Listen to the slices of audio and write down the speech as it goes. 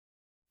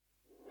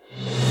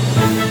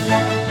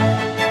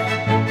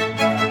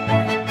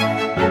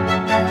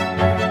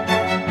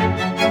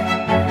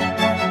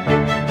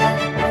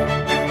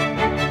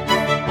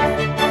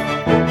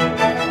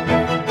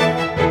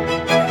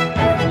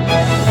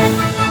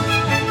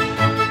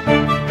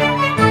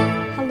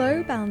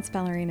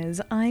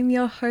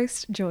your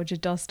host, Georgia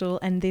Dostal,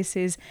 and this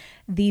is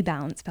the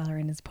Balance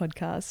Ballerinas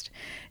podcast.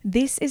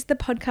 This is the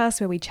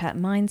podcast where we chat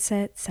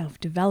mindset,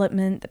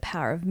 self-development, the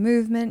power of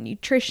movement,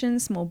 nutrition,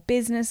 small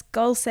business,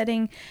 goal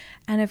setting,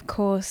 and of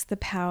course, the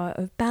power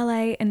of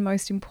ballet, and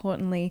most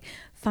importantly,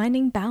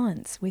 finding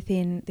balance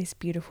within this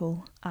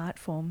beautiful art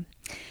form.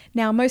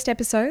 Now, most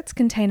episodes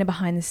contain a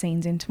behind the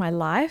scenes into my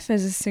life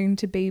as a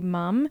soon-to-be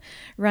mum,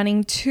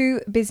 running two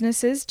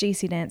businesses,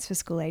 GC Dance for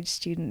school-age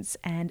students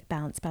and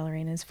Balance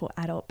Ballerinas for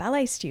adult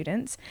ballet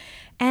students.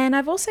 And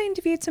I've also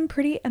interviewed some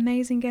pretty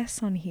amazing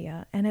guests on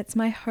here, and it's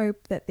my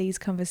hope that these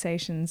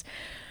conversations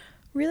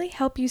really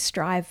help you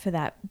strive for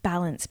that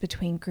balance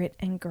between grit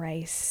and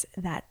grace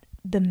that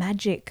the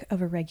magic of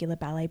a regular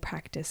ballet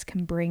practice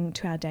can bring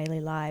to our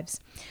daily lives.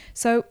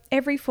 So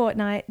every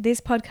fortnight,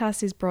 this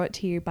podcast is brought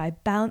to you by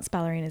Balance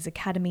Ballerinas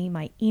Academy,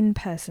 my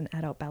in-person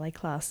adult ballet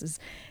classes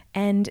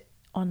and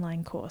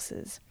online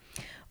courses.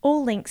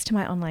 All links to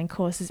my online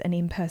courses and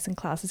in-person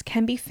classes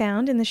can be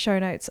found in the show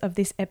notes of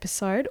this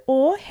episode,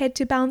 or head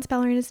to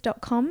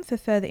balanceballerinas.com for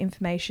further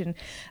information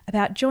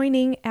about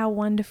joining our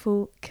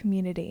wonderful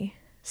community.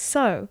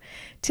 So,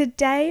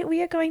 today we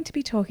are going to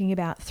be talking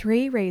about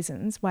 3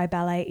 reasons why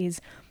ballet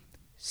is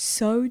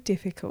so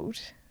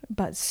difficult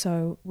but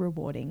so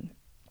rewarding.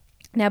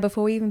 Now,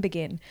 before we even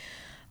begin,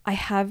 I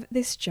have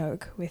this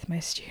joke with my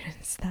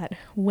students that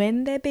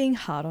when they're being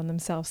hard on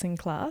themselves in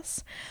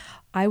class,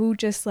 I will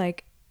just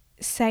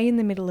say in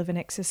the middle of an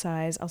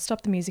exercise, I'll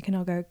stop the music and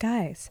I'll go,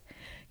 guys,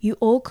 you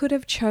all could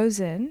have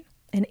chosen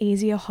an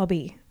easier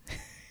hobby.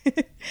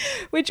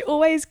 Which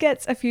always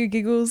gets a few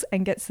giggles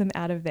and gets them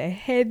out of their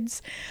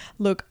heads.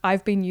 Look,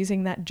 I've been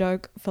using that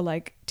joke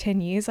for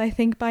 10 years, I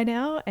think, by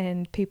now,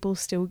 and people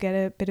still get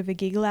a bit of a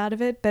giggle out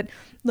of it. But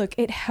look,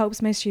 it helps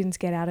my students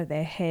get out of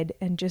their head,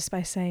 and just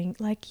by saying,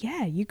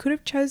 yeah, you could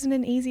have chosen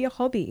an easier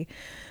hobby,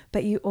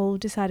 but you all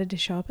decided to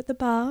show up at the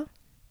bar,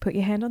 put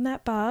your hand on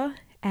that bar,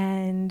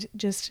 and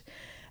just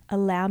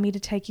allow me to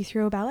take you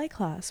through a ballet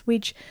class,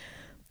 which,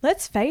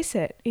 let's face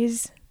it,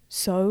 is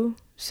so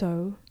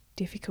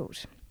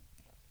difficult.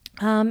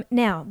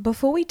 Now,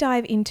 before we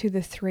dive into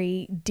the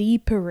 3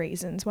 deeper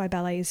reasons why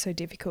ballet is so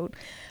difficult,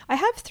 I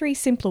have 3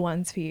 simpler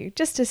ones for you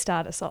just to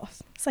start us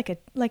off. It's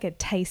like a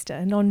taster,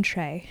 an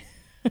entree.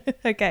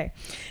 Okay.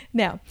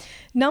 Now,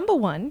 number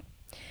 1,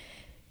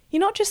 you're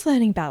not just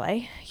learning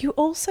ballet, you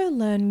also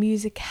learn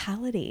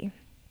musicality.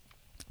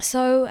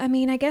 So,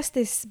 I guess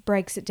this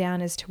breaks it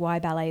down as to why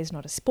ballet is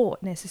not a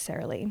sport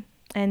necessarily.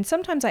 And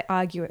sometimes I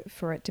argue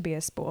for it to be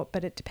a sport,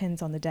 but it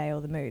depends on the day or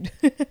the mood.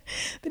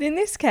 But in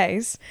this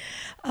case,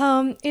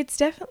 it's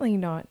definitely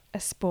not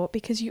a sport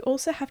because you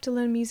also have to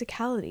learn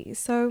musicality.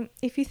 So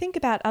if you think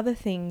about other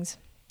things,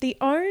 the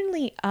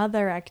only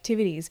other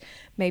activities,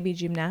 maybe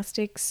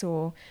gymnastics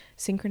or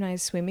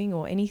synchronized swimming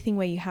or anything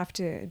where you have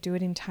to do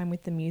it in time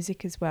with the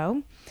music as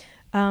well,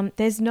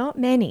 there's not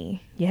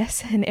many,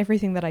 yes, and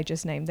everything that I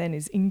just named then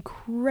is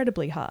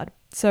incredibly hard.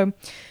 So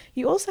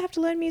you also have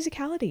to learn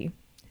musicality.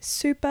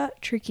 Super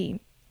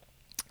tricky.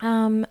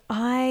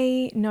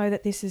 I know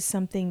that this is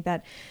something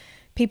that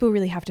people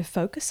really have to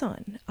focus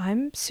on.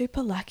 I'm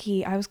super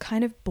lucky. I was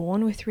kind of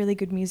born with really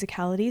good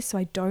musicality, so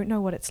I don't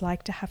know what it's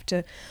like to have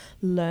to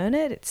learn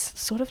it. It's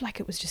sort of like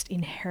it was just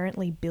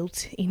inherently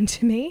built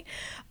into me.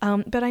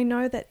 But I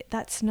know that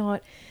that's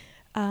not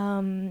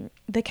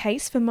the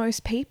case for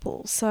most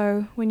people.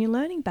 So when you're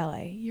learning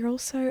ballet, you're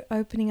also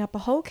opening up a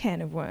whole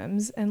can of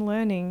worms and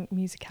learning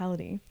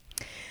musicality.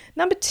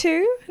 Number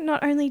 2,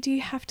 not only do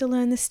you have to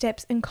learn the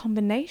steps and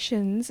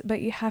combinations, but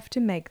you have to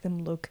make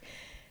them look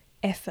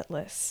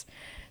effortless.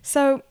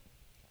 So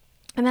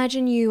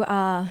imagine you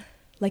are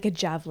like a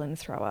javelin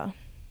thrower.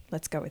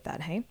 Let's go with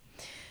that, hey?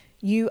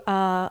 You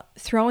are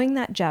throwing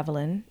that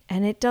javelin,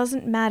 and it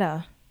doesn't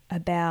matter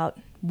about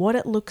what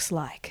it looks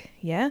like,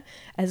 yeah?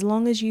 As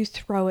long as you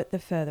throw it the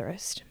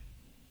farthest,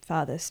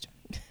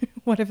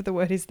 whatever the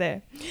word is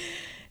there.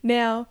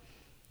 Now,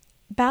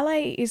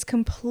 ballet is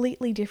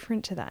completely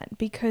different to that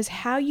because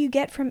how you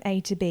get from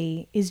A to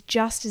B is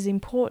just as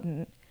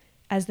important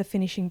as the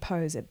finishing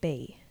pose at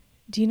B.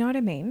 Do you know what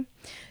I mean?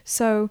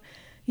 So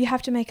you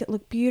have to make it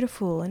look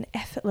beautiful and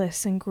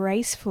effortless and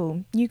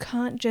graceful. You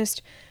can't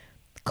just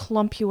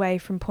clump your way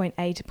from point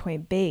A to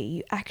point B.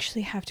 You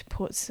actually have to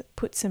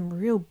put some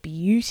real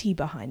beauty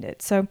behind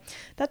it. So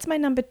that's my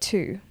number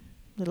 2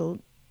 little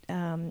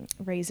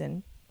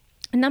reason.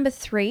 And number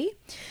 3,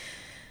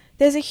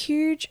 there's a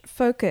huge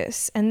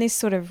focus, and this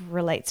sort of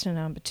relates to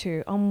number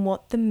 2, on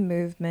what the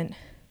movement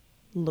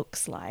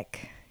looks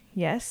like.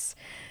 Yes?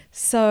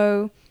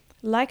 So,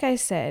 like I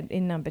said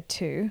in number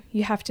 2,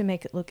 you have to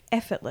make it look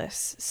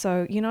effortless.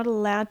 So you're not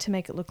allowed to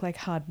make it look like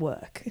hard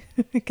work.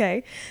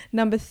 Okay?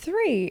 Number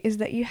 3 is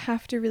that you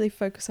have to really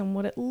focus on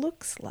what it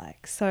looks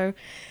like. So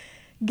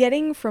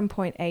getting from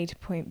point A to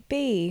point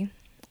B,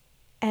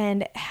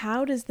 and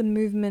how does the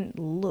movement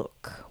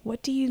look?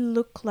 What do you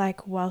look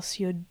like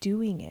whilst you're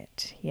doing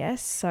it?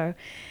 Yes, so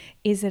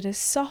is it a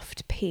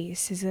soft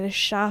piece? Is it a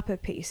sharper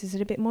piece? Is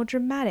it a bit more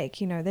dramatic?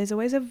 There's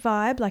always a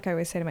vibe, like I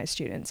always say to my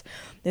students,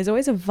 there's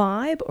always a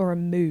vibe or a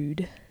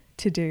mood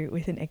to do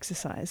with an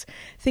exercise.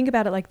 Think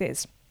about it like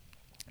this.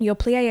 Your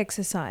plie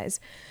exercise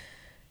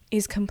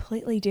is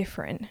completely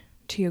different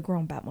to your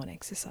grand battement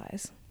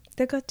exercise.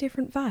 They've got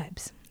different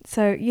vibes.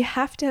 So you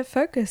have to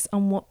focus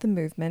on what the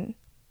movement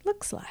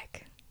looks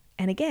like.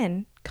 And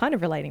again, kind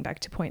of relating back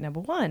to point number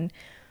 1,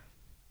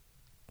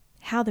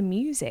 how the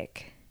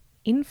music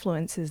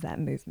influences that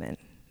movement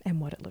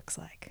and what it looks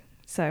like.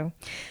 So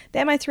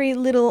they're my 3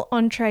 little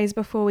entrees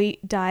before we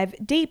dive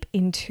deep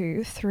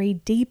into 3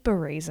 deeper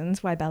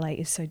reasons why ballet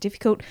is so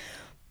difficult.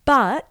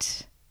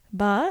 But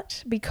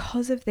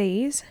because of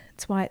these,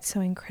 it's why it's so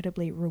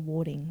incredibly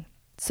rewarding.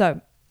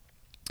 So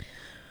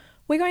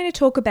we're going to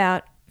talk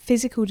about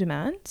physical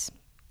demands.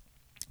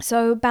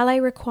 So ballet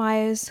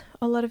requires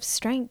a lot of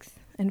strength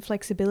and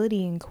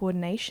flexibility and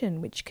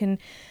coordination, which can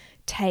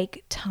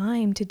take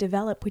time to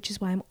develop, which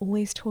is why I'm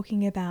always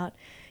talking about,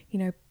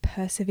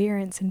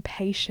 perseverance and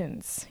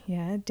patience.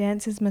 Yeah,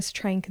 dancers must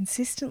train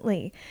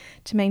consistently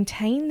to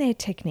maintain their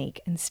technique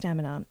and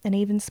stamina, and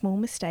even small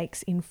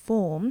mistakes in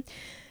form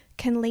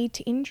can lead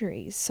to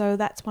injuries. So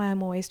that's why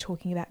I'm always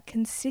talking about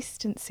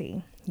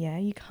consistency. Yeah,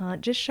 you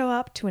can't just show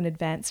up to an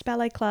advanced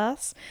ballet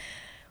class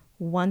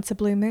once a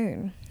blue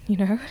moon.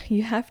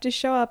 You have to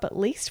show up at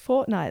least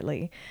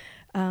fortnightly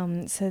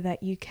so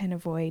that you can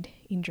avoid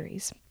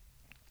injuries.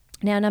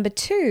 Now, number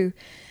 2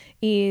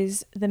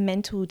 is the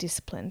mental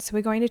discipline. So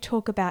we're going to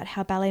talk about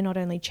how ballet not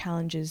only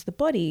challenges the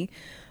body,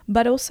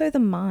 but also the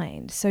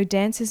mind. So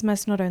dancers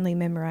must not only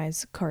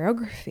memorize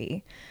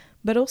choreography,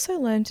 but also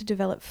learn to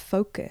develop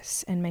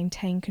focus and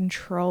maintain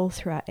control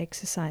throughout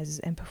exercises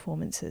and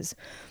performances,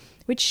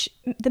 which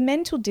the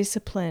mental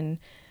discipline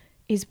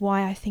is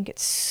why I think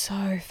it's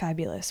so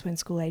fabulous when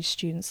school-age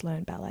students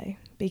learn ballet,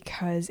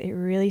 because it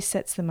really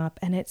sets them up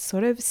and it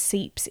sort of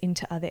seeps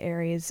into other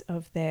areas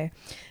of their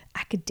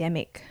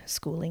academic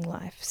schooling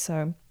life.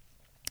 So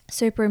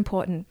super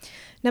important.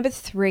 Number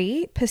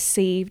 3,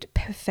 perceived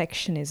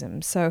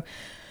perfectionism. So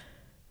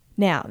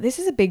now this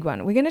is a big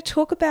one. We're going to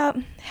talk about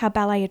how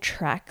ballet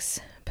attracts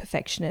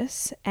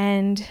perfectionists,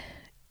 and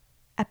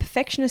a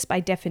perfectionist by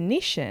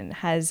definition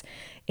has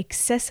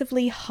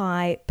excessively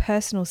high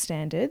personal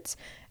standards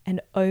and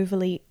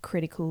overly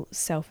critical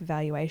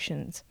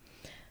self-evaluations.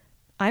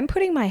 I'm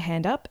putting my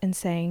hand up and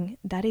saying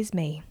that is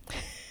me.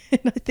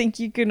 And I think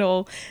you can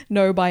all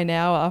know by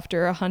now,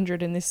 after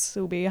 100, and this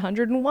will be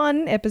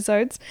 101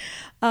 episodes,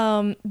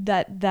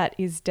 that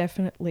is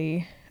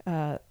definitely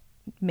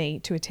me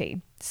to a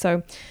T.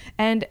 So,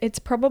 and it's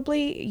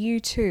probably you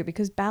too,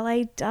 because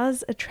ballet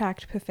does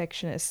attract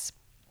perfectionists.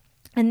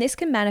 And this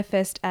can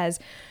manifest as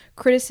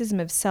criticism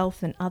of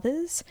self and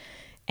others,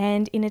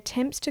 and in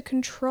attempts to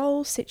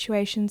control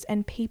situations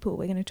and people.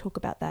 We're going to talk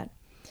about that.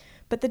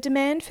 But the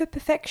demand for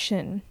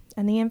perfection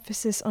and the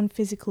emphasis on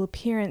physical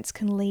appearance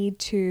can lead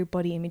to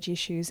body image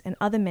issues and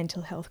other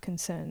mental health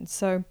concerns.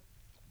 So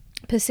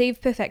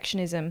perceived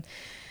perfectionism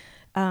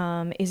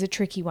is a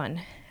tricky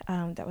one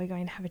that we're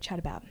going to have a chat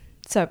about.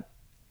 So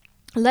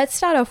let's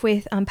start off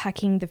with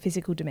unpacking the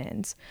physical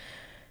demands.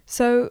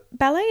 So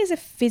ballet is a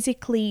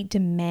physically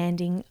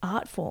demanding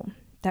art form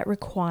that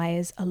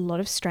requires a lot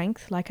of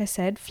strength, like I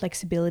said,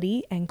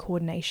 flexibility and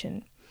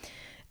coordination.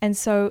 And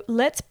so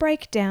let's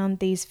break down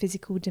these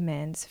physical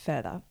demands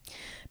further,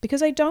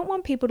 because I don't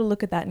want people to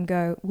look at that and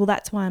go, well,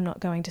 that's why I'm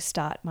not going to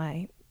start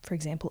my, for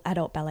example,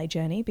 adult ballet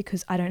journey,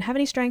 because I don't have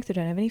any strength, I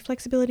don't have any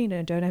flexibility, and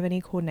I don't have any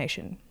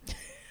coordination.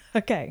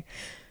 Okay.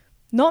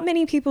 Not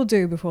many people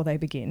do before they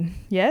begin.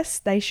 Yes,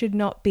 they should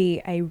not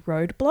be a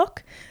roadblock.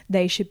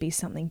 They should be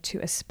something to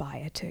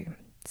aspire to.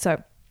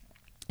 So,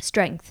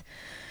 strength.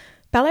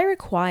 Ballet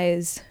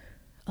requires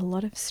a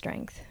lot of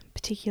strength,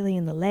 particularly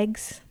in the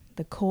legs,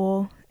 the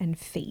core, and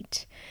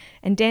feet.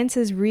 And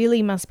dancers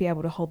really must be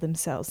able to hold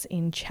themselves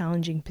in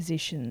challenging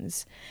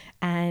positions.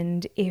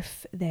 And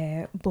if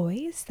they're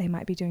boys, they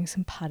might be doing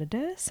some pas de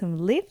deux, some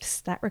lifts.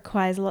 That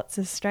requires lots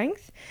of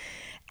strength.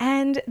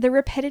 And the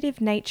repetitive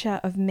nature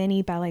of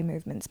many ballet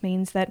movements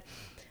means that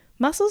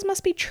muscles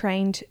must be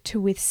trained to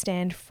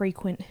withstand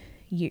frequent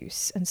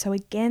use. And so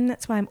again,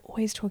 that's why I'm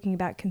always talking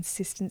about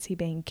consistency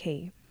being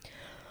key.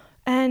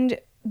 And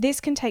this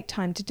can take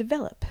time to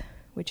develop,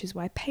 which is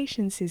why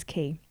patience is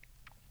key.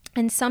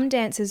 And some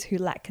dancers who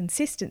lack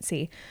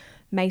consistency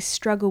may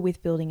struggle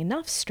with building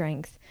enough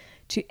strength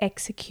to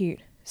execute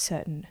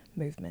certain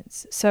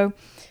movements. So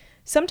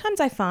sometimes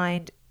I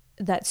find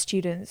that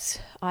students,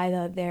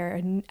 either they're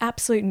an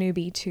absolute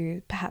newbie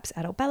to perhaps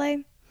adult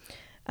ballet,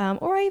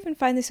 or I even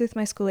find this with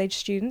my school age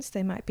students.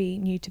 They might be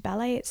new to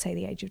ballet at, say,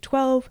 the age of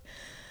 12.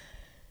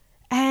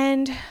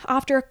 And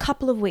after a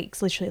couple of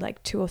weeks, literally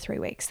like 2 or 3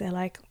 weeks, they're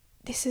like,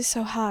 this is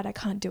so hard, I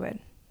can't do it.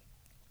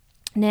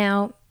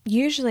 Now,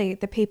 usually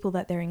the people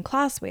that they're in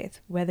class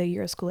with, whether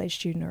you're a school age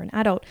student or an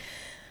adult,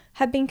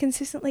 have been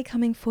consistently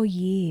coming for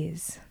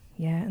years.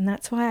 Yeah, and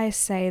that's why I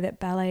say that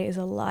ballet is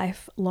a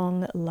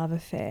lifelong love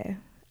affair.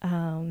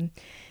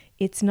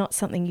 It's not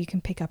something you can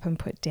pick up and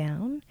put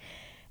down.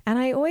 And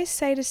I always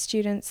say to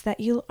students that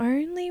you'll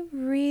only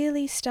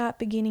really start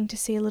beginning to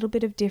see a little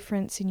bit of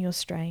difference in your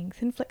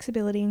strength and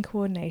flexibility and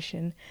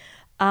coordination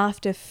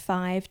after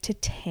 5 to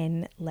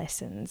 10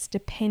 lessons,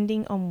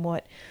 depending on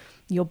what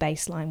your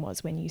baseline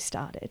was when you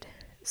started.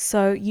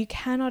 So you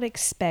cannot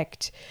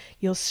expect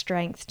your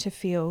strength to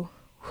feel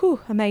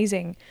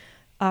amazing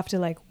after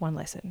like one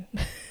lesson.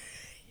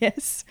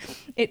 Yes,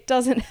 it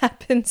doesn't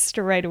happen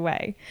straight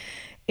away.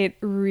 It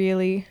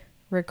really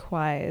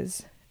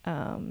requires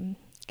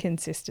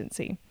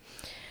consistency.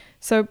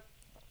 So,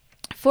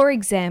 for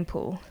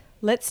example,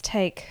 let's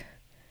take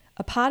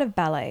a part of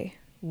ballet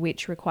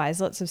which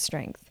requires lots of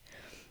strength,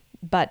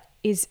 but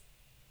is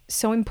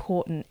so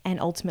important and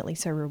ultimately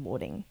so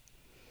rewarding.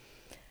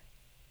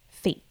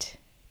 Feet.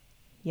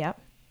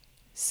 Yep.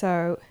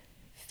 So,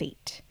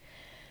 feet.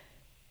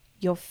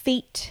 Your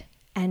feet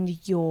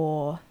and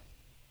your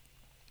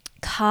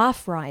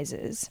calf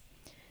rises.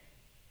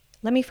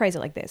 Let me phrase it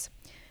like this.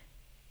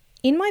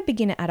 In my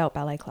beginner adult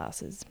ballet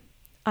classes,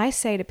 I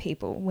say to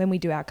people when we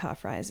do our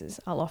calf rises,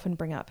 I'll often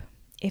bring up,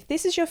 if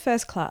this is your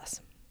first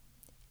class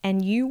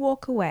and you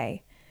walk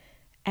away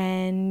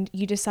and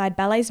you decide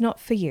ballet's not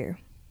for you,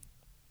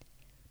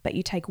 but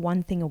you take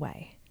one thing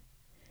away,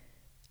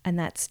 and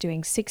that's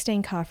doing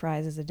 16 calf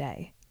rises a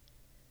day,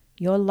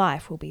 your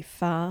life will be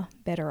far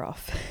better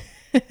off.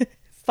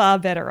 Far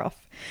better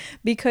off.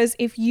 Because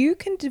if you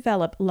can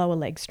develop lower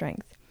leg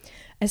strength,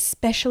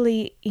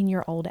 especially in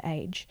your older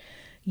age,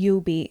 you'll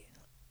be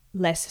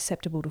less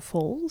susceptible to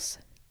falls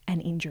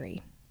and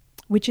injury,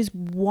 which is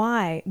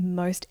why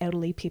most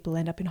elderly people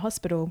end up in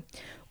hospital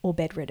or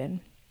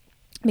bedridden,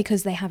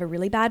 because they have a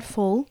really bad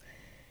fall.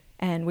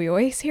 And we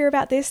always hear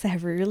about this. They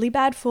have a really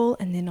bad fall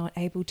and they're not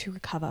able to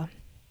recover.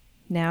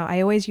 Now,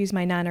 I always use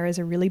my Nana as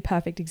a really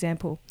perfect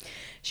example.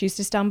 She used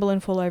to stumble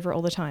and fall over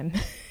all the time,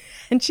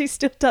 and she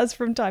still does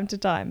from time to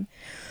time.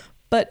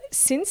 But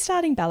since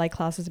starting ballet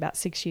classes about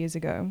 6 years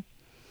ago,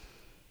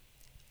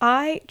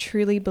 I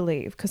truly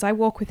believe, because I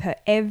walk with her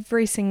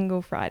every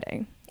single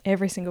Friday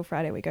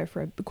we go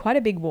for quite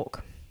a big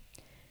walk.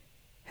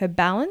 Her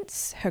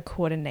balance, her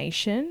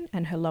coordination,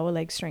 and her lower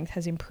leg strength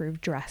has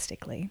improved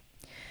drastically.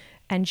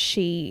 And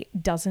she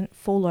doesn't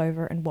fall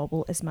over and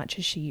wobble as much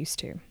as she used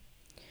to.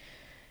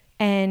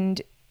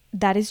 And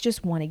that is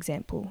just one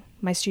example.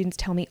 My students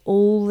tell me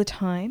all the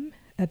time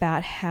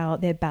about how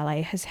their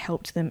ballet has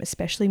helped them,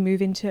 especially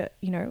move into,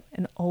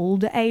 an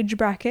older age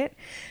bracket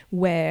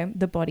where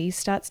the body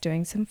starts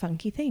doing some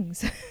funky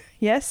things.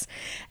 Yes.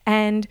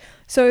 And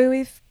so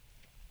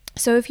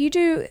if you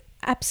do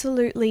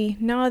absolutely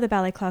no other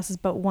ballet classes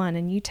but one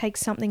and you take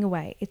something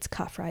away, it's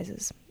calf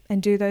rises,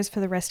 and do those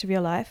for the rest of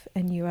your life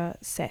and you are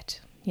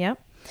set. Yeah.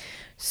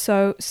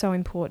 So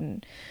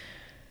important.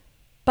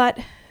 But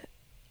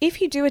if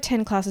you do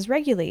attend classes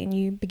regularly and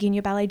you begin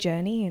your ballet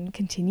journey and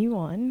continue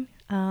on,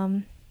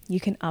 you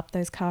can up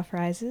those calf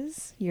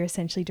rises. You're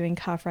essentially doing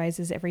calf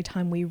rises every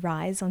time we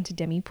rise onto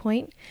demi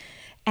point.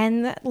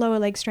 And that lower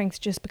leg strength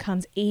just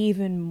becomes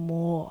even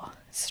more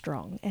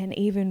strong and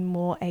even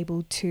more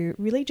able to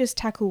really just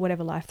tackle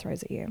whatever life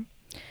throws at you.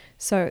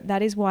 So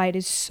that is why it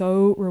is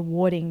so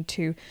rewarding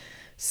to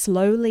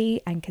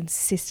slowly and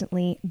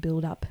consistently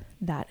build up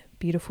that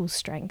beautiful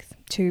strength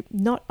to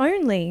not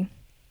only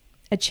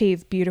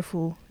achieve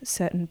beautiful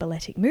certain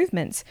balletic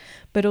movements,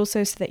 but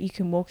also so that you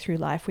can walk through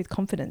life with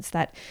confidence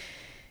that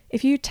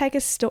if you take a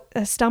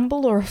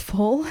stumble or a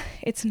fall,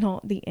 it's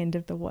not the end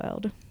of the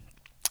world.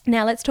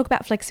 Now let's talk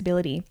about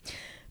flexibility.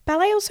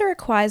 Ballet also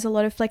requires a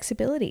lot of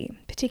flexibility,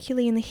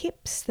 particularly in the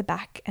hips, the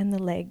back, and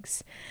the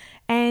legs.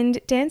 And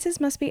dancers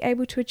must be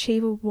able to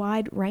achieve a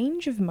wide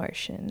range of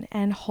motion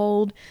and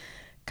hold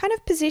kind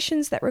of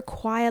positions that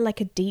require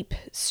like a deep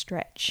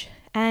stretch.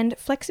 And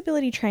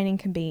flexibility training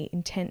can be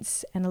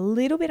intense and a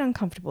little bit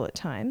uncomfortable at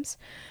times.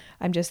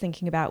 I'm just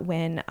thinking about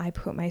when I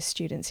put my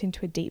students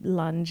into a deep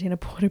lunge in a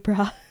port de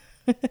bras.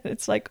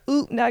 It's like,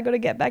 ooh, now I got to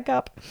get back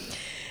up.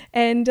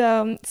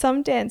 And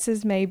some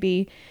dancers may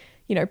be,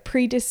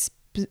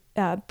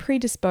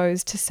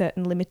 predisposed to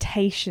certain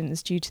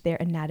limitations due to their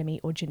anatomy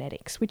or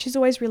genetics, which is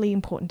always really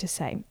important to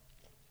say.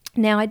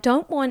 Now, I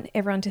don't want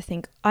everyone to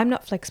think I'm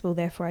not flexible,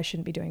 therefore I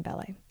shouldn't be doing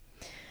ballet.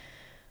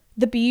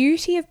 The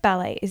beauty of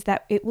ballet is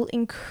that it will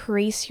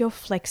increase your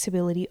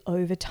flexibility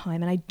over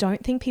time. And I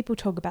don't think people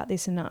talk about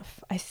this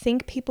enough. I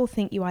think people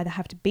think you either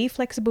have to be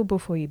flexible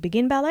before you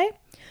begin ballet,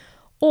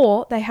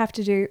 or they have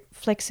to do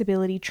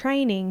flexibility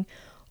training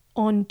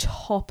on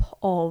top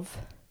of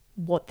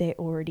what they're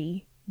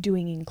already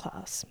doing in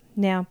class.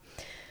 Now,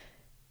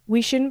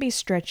 we shouldn't be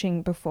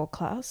stretching before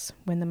class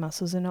when the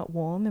muscles are not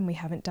warm and we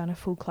haven't done a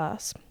full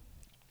class.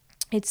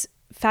 It's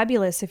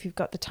fabulous if you've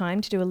got the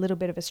time to do a little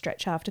bit of a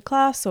stretch after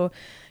class or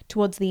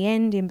towards the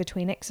end in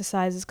between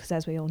exercises, because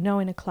as we all know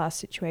in a class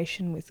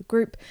situation with the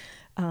group,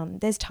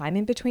 there's time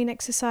in between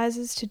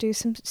exercises to do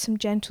some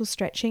gentle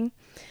stretching.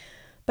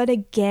 But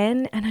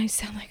again, and I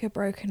sound like a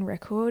broken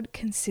record,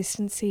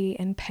 consistency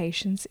and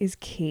patience is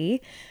key.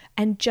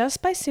 And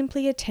just by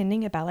simply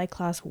attending a ballet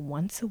class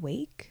once a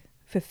week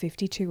for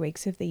 52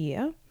 weeks of the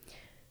year,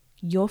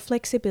 your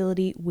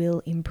flexibility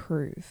will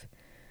improve.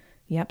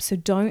 Yep. So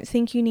don't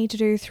think you need to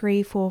do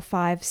 3, 4,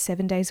 5,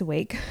 7 days a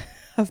week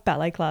of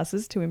ballet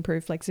classes to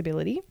improve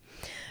flexibility.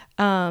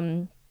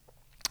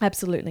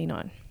 Absolutely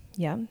not.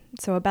 Yeah.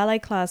 So a ballet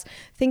class,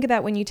 think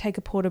about when you take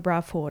a port de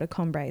bras forward, a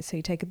cambrai. So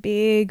you take a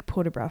big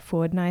port de bras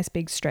forward, nice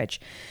big stretch.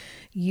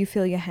 You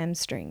feel your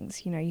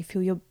hamstrings, you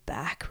feel your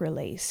back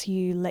release.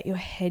 You let your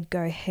head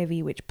go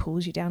heavy, which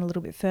pulls you down a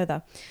little bit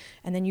further.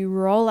 And then you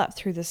roll up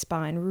through the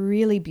spine,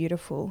 really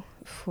beautiful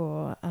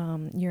for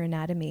your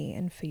anatomy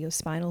and for your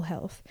spinal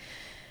health.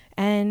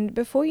 And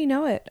before you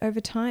know it, over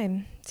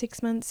time,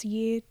 6 months, a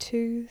year,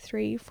 2,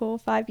 3, 4,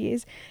 5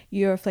 years,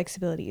 your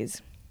flexibility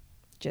is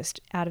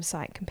just out of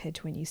sight compared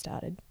to when you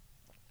started.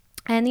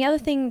 And the other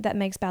thing that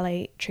makes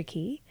ballet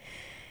tricky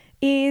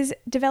is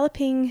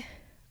developing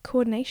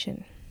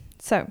coordination.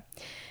 So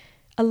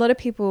a lot of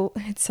people,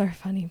 it's so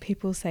funny,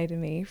 people say to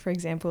me, for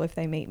example, if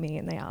they meet me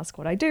and they ask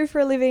what I do for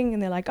a living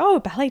and they're like, oh,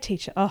 ballet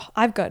teacher, oh,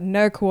 I've got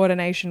no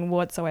coordination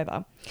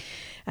whatsoever.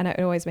 And it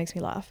always makes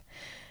me laugh.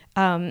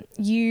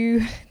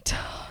 You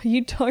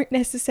don't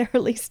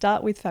necessarily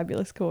start with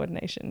fabulous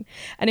coordination.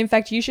 And in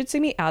fact, you should see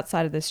me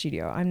outside of the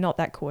studio. I'm not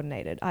that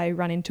coordinated. I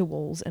run into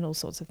walls and all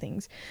sorts of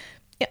things.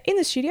 In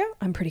the studio,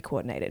 I'm pretty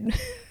coordinated.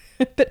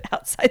 But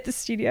outside the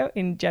studio,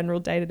 in general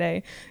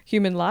day-to-day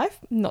human life,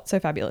 not so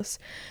fabulous.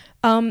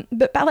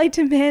 But ballet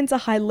demands a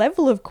high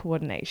level of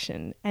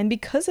coordination. And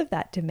because of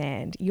that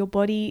demand, your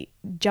body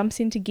jumps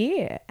into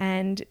gear.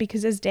 And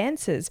because as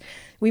dancers,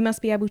 we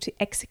must be able to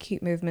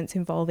execute movements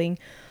involving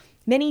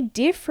many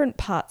different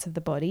parts of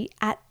the body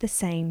at the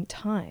same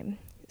time.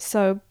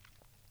 So,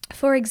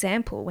 for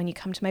example, when you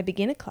come to my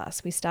beginner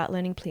class, we start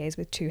learning pliés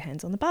with 2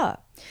 hands on the bar.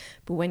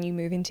 But when you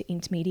move into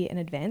intermediate and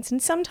advanced,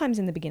 and sometimes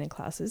in the beginner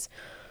classes,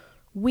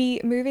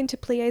 we move into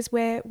pliés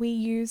where we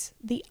use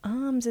the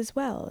arms as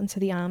well. And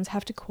so the arms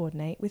have to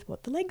coordinate with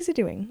what the legs are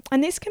doing.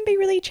 And this can be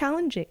really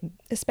challenging,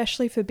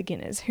 especially for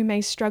beginners who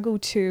may struggle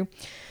to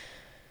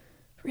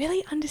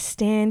really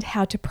understand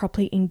how to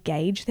properly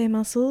engage their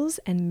muscles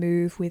and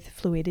move with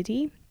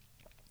fluidity.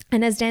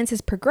 And as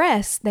dancers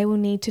progress, they will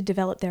need to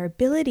develop their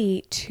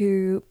ability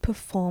to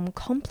perform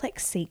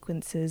complex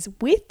sequences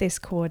with this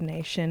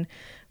coordination,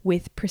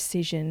 with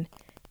precision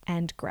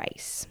and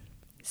grace.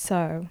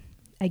 So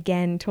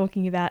again,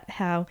 talking about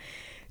how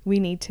we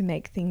need to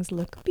make things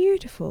look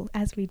beautiful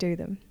as we do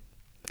them.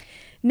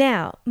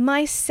 Now,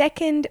 my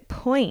second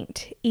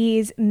point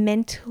is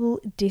mental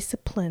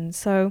discipline.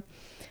 So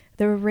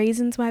there are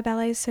reasons why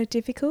ballet is so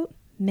difficult.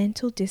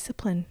 Mental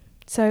discipline.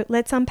 So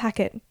let's unpack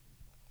it.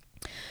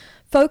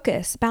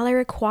 Focus. Ballet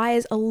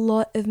requires a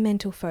lot of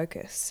mental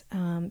focus,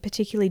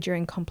 particularly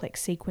during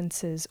complex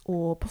sequences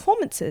or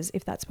performances,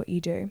 if that's what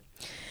you do.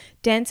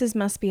 Dancers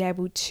must be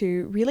able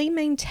to really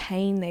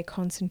maintain their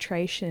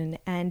concentration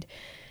and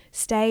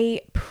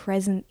stay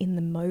present in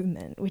the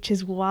moment, which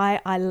is why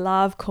I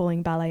love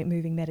calling ballet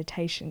moving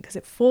meditation, because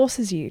it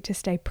forces you to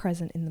stay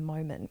present in the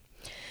moment.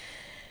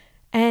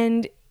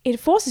 And it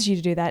forces you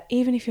to do that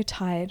even if you're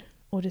tired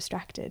or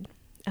distracted.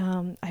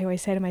 I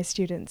always say to my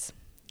students,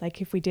 like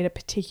if we did a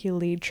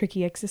particularly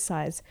tricky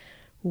exercise,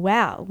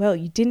 wow, well,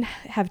 you didn't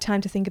have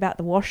time to think about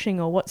the washing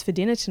or what's for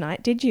dinner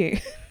tonight, did you?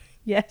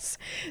 Yes.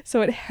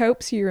 So it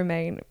helps you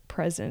remain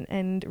present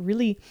and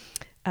really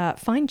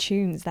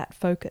fine-tunes that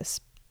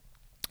focus.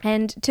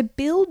 And to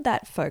build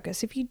that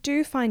focus, if you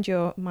do find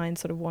your mind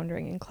sort of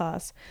wandering in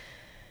class,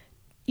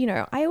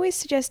 I always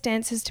suggest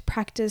dancers to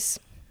practice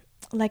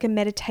like a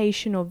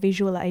meditation or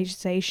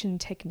visualization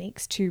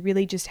techniques to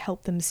really just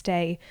help them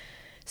stay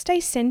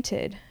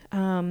centered.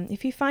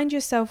 If you find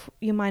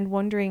your mind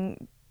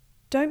wandering,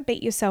 don't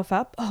beat yourself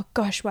up. Oh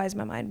gosh, why is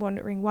my mind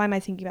wandering? Why am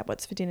I thinking about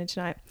what's for dinner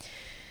tonight?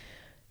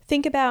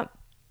 Think about,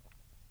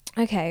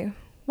 okay,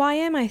 why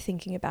am I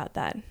thinking about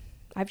that?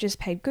 I've just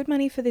paid good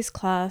money for this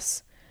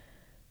class.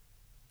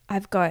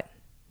 I've got,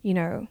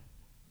 no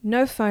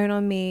phone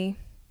on me,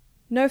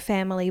 no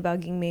family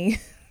bugging me.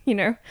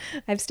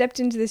 I've stepped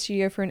into the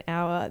studio for an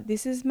hour.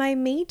 This is my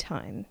me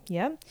time.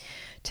 Yeah.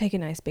 Take a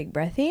nice big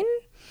breath in,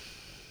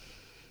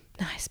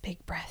 nice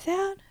big breath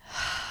out,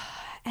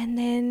 and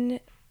then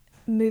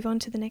move on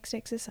to the next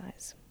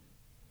exercise.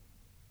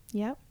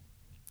 Yeah.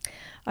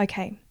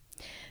 Okay.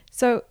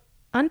 So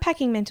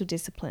unpacking mental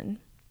discipline,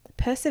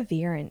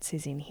 perseverance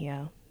is in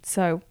here.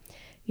 So,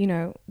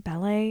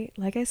 ballet,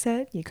 like I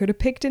said, you could have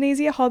picked an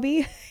easier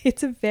hobby.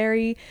 It's a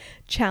very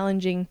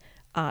challenging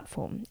art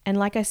form. And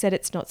like I said,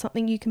 it's not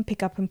something you can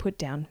pick up and put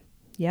down.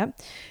 Yeah.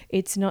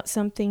 It's not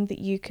something that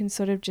you can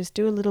sort of just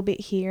do a little bit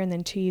here and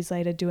then 2 years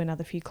later do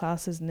another few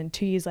classes and then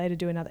 2 years later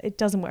do another. It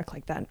doesn't work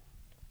like that.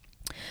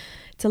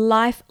 It's a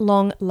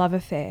lifelong love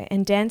affair,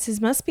 and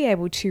dancers must be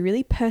able to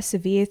really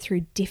persevere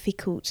through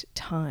difficult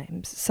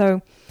times.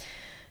 So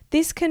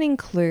this can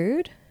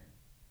include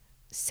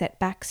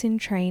setbacks in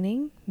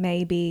training,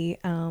 maybe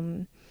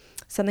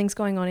something's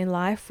going on in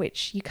life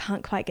which you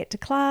can't quite get to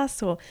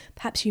class, or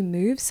perhaps you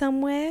move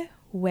somewhere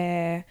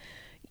where,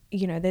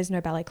 there's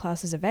no ballet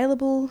classes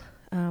available.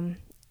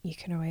 You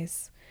can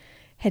always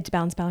head to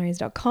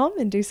balanceballerinas.com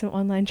and do some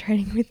online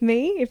training with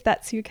me if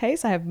that's your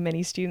case. I have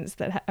many students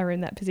that are in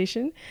that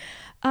position.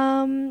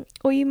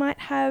 Or you might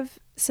have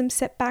some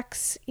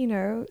setbacks,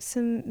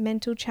 some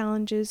mental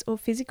challenges or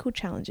physical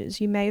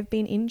challenges. You may have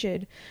been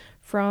injured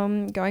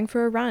from going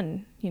for a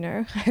run.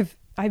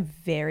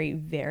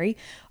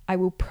 I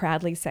will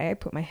proudly say, I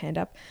put my hand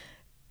up,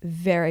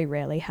 very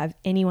rarely have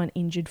anyone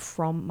injured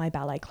from my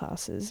ballet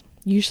classes.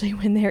 Usually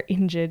when they're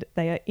injured,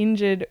 they're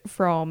injured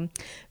from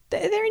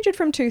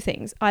two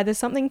things. Either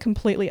something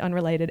completely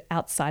unrelated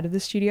outside of the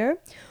studio,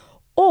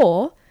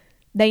 or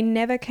they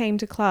never came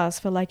to class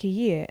for like a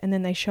year and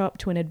then they show up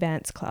to an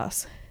advanced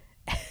class.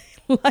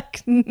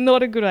 Like,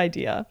 not a good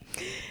idea.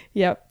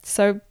 Yep.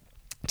 So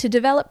to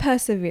develop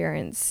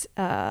perseverance,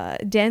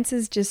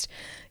 dancers just,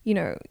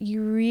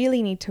 you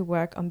really need to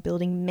work on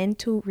building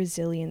mental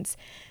resilience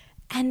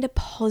and a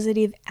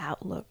positive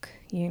outlook,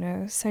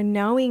 So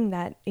knowing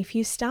that if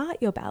you start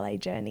your ballet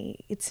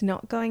journey, it's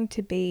not going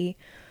to be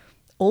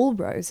all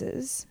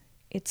roses.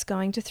 It's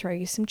going to throw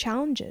you some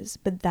challenges,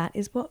 but that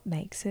is what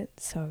makes it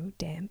so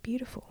damn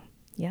beautiful.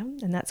 Yeah.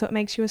 And that's what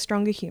makes you a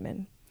stronger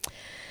human.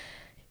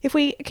 If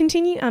we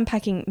continue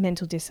unpacking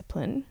mental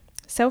discipline,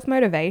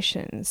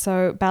 self-motivation.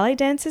 So ballet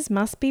dancers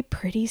must be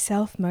pretty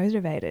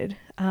self-motivated,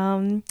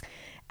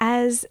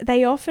 as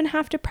they often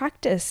have to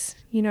practice,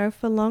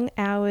 for long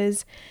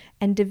hours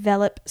and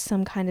develop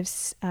some kind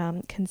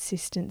of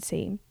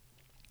consistency.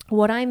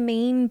 What I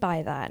mean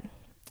by that,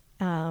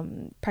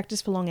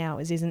 practice for long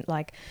hours isn't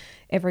like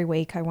every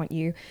week I want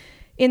you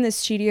in the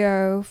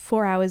studio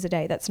 4 hours a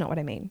day. That's not what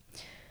I mean.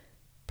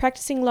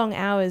 Practicing long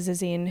hours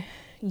as in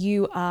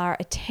you are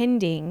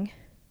attending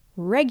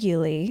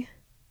regularly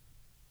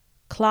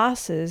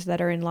classes that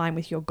are in line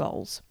with your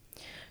goals.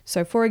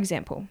 So for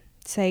example,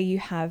 say you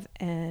have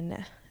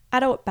an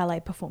adult ballet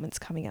performance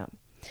coming up.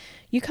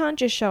 You can't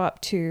just show up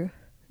to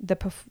the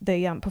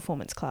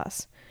performance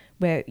class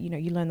where,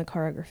 you learn the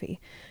choreography.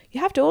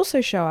 You have to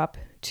also show up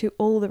to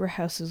all the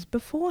rehearsals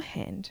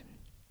beforehand.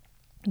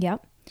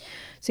 Yep.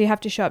 So you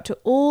have to show up to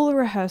all the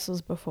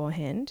rehearsals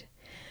beforehand.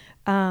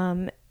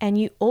 And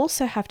you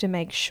also have to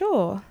make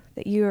sure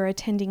that you are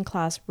attending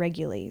class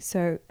regularly.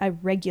 So a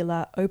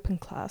regular open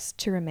class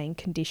to remain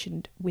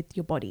conditioned with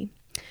your body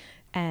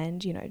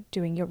and,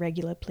 doing your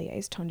regular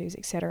pliés, tendus,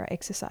 etc.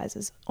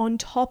 exercises on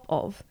top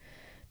of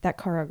that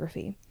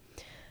choreography.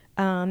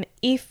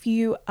 If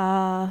you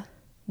are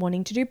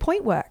wanting to do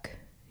point work,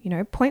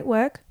 point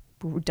work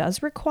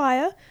does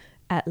require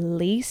at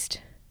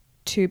least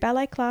 2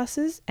 ballet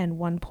classes and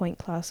 1 point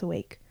class a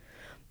week.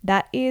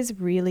 That is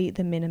really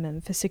the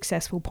minimum for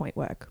successful point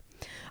work.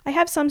 I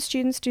have some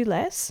students do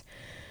less,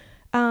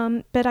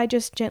 but I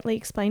just gently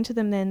explain to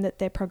them then that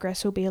their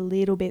progress will be a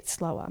little bit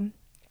slower.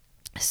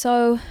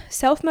 So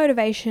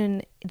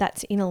self-motivation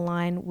that's in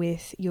line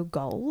with your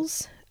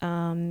goals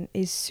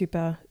is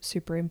super,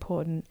 super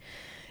important.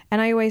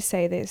 And I always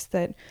say this,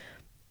 that,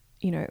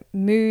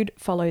 mood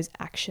follows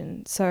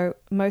action. So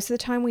most of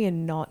the time we are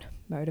not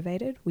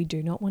motivated. We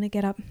do not want to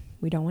get up.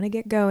 We don't want to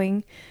get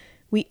going.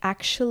 We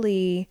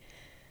actually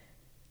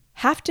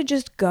have to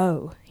just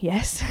go.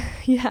 Yes,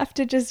 you have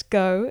to just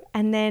go.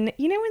 And then,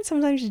 when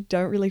sometimes you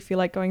don't really feel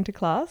like going to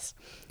class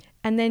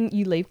and then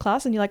you leave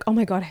class and you're like, oh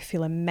my God, I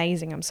feel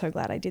amazing. I'm so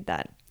glad I did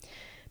that.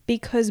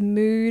 Because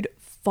mood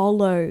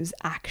follows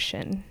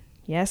action.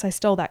 Yes, I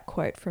stole that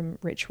quote from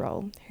Rich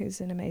Roll,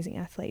 who's an amazing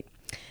athlete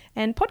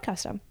and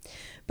podcaster.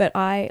 But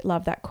I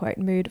love that quote,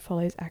 mood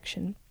follows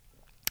action.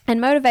 And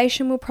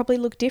motivation will probably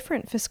look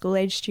different for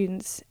school-age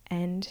students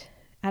and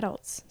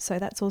adults. So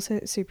that's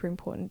also super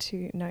important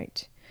to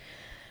note.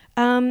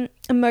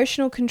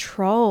 Emotional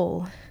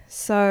control.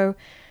 So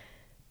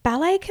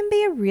ballet can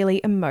be a really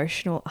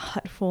emotional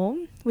art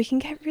form. We can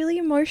get really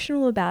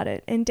emotional about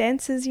it. And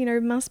dancers,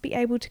 must be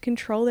able to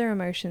control their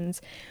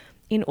emotions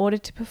in order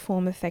to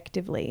perform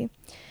effectively.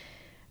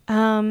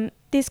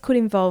 This could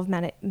involve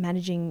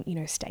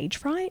managing, stage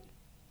fright,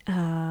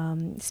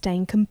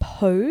 staying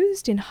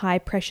composed in high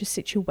pressure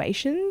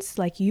situations.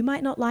 Like you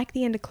might not like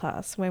the end of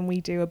class when we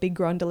do a big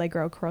grand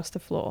allegro across the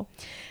floor,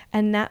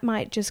 and that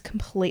might just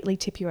completely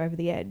tip you over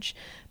the edge.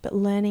 But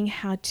learning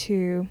how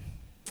to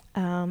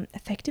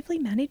effectively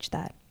manage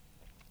that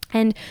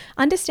and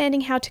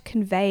understanding how to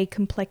convey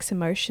complex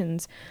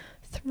emotions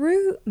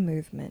through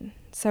movement.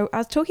 So I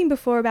was talking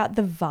before about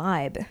the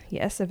vibe,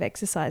 yes, of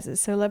exercises.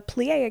 So the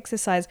plie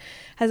exercise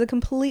has a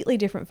completely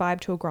different vibe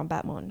to a grand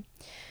battement.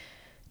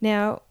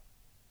 Now,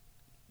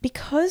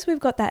 because we've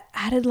got that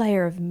added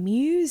layer of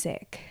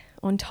music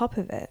on top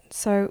of it,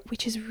 so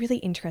which is really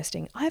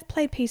interesting. I've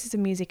played pieces of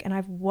music and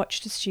I've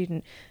watched a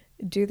student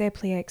do their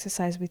plie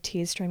exercise with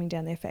tears streaming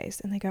down their face,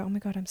 and they go, "Oh my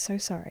God, I'm so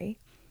sorry."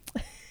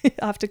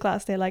 After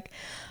class, they're like,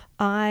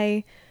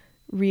 "I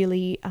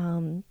really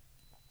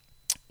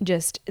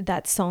just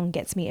that song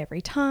gets me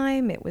every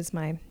time. It was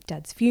my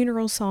dad's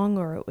funeral song,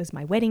 or it was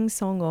my wedding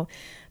song, or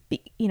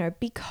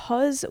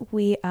because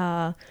we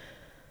are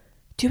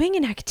doing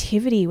an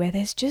activity where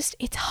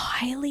it's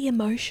highly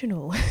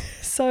emotional."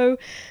 So,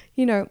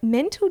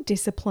 mental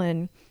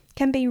discipline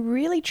can be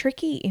really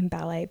tricky in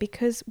ballet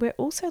because we're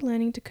also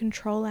learning to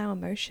control our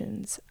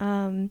emotions.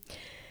 And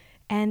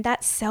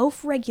that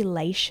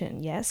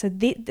self-regulation, yeah. So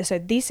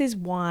this is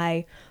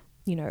why,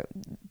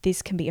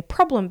 this can be a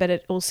problem, but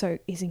it also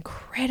is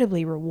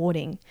incredibly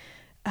rewarding.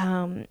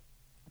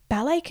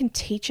 ballet can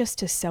teach us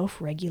to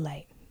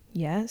self-regulate.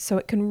 Yeah. So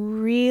it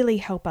can really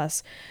help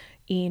us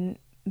in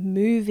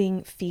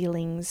moving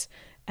feelings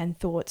and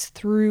thoughts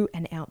through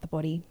and out the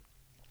body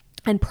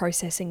and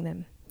processing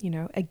them.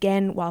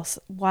 Again,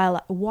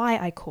 why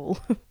I call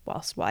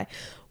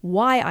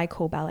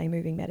ballet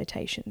moving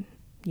meditation.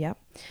 Yeah.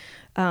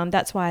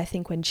 That's why I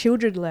think when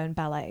children learn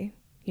ballet,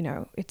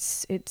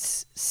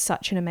 it's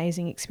such an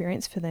amazing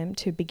experience for them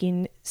to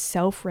begin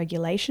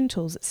self-regulation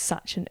tools at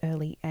such an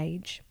early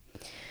age.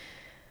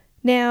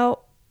 Now,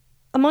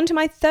 I'm on to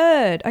my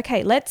third.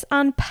 Okay, let's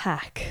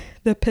unpack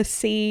the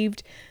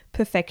perceived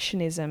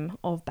perfectionism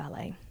of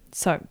ballet.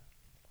 So,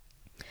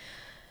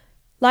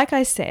 like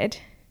I said,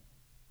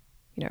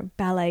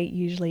 ballet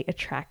usually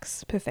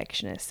attracts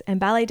perfectionists, and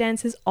ballet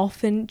dancers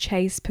often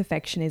chase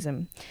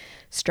perfectionism,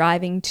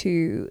 striving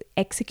to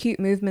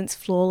execute movements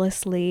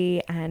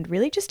flawlessly and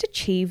really just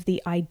achieve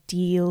the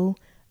ideal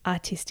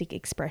artistic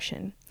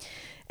expression.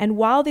 And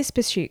while this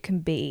pursuit can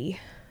be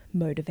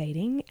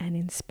motivating and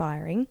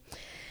inspiring,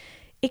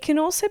 it can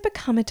also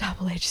become a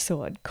double-edged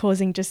sword,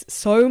 causing just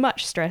so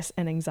much stress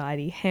and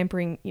anxiety,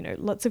 hampering,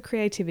 lots of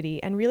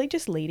creativity, and really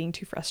just leading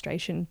to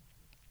frustration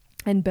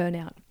and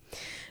burnout.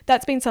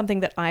 That's been something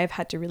that I have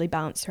had to really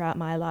balance throughout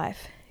my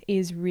life,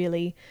 is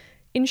really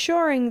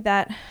ensuring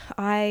that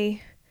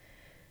I,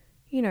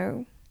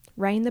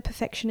 rein the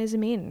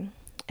perfectionism in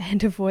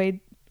and avoid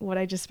what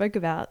I just spoke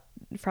about,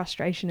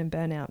 frustration and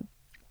burnout.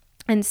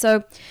 And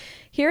so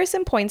here are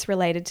some points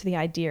related to the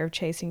idea of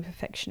chasing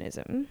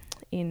perfectionism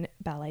in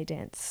ballet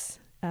dance,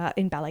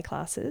 in ballet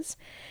classes.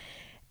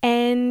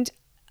 And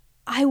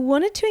I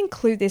wanted to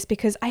include this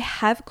because I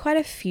have quite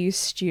a few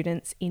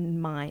students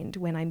in mind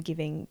when I'm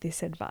giving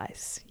this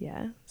advice.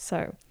 Yeah.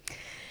 So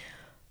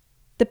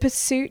the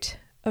pursuit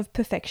of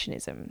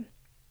perfectionism.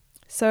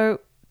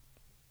 So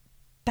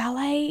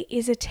ballet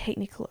is a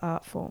technical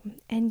art form,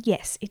 and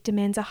yes, it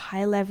demands a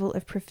high level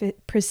of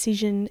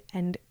precision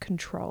and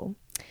control.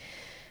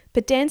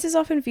 But dancers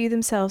often view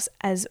themselves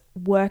as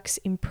works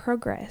in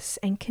progress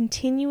and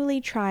continually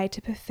try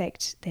to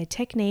perfect their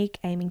technique,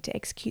 aiming to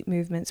execute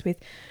movements with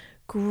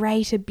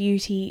greater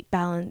beauty,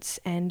 balance,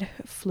 and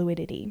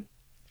fluidity.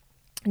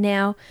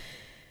 Now,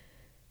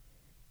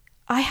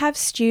 I have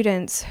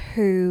students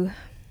who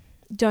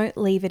don't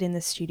leave it in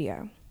the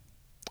studio.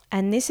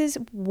 And this is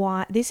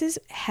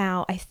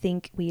how I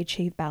think we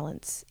achieve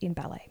balance in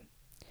ballet.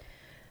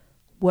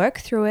 Work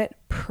through it,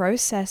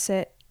 process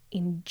it,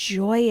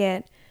 enjoy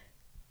it,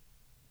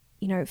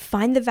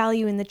 find the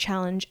value in the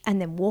challenge,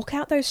 and then walk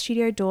out those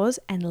studio doors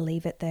and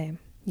leave it there.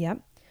 Yep.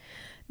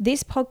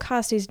 This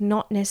podcast is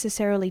not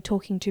necessarily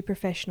talking to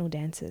professional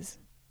dancers.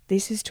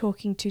 This is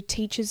talking to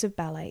teachers of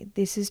ballet.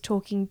 This is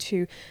talking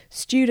to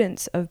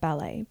students of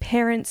ballet,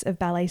 parents of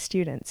ballet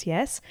students,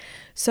 yes?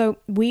 So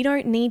we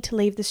don't need to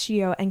leave the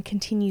studio and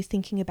continue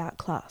thinking about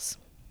class.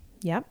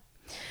 Yep.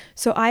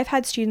 So I've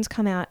had students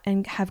come out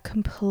and have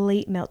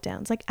complete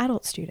meltdowns, like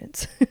adult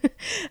students,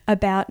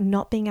 about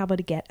not being able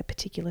to get a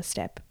particular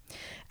step.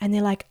 And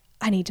they're like,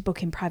 I need to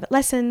book in private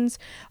lessons.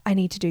 I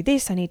need to do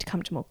this. I need to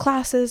come to more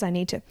classes.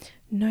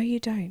 No, you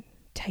don't.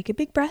 Take a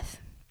big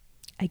breath.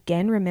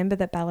 Again, remember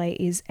that ballet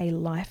is a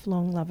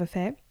lifelong love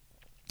affair.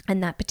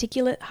 And that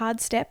particular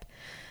hard step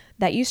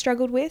that you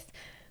struggled with,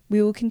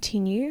 we will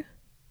continue,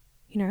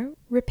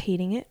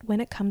 repeating it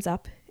when it comes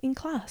up in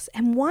class.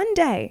 And one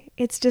day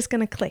it's just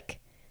going to click.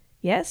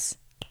 Yes?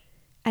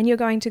 And you're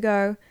going to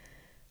go,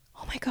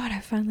 oh my God, I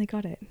finally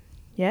got it.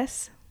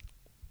 Yes?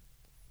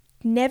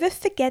 Never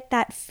forget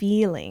that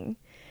feeling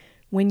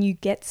when you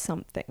get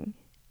something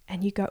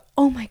and you go,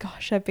 oh my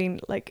gosh, I've been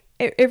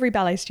every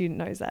ballet student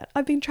knows that.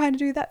 I've been trying to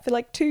do that for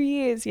 2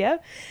 years, yeah?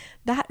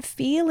 That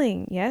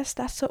feeling, yes,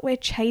 that's what we're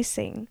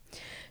chasing.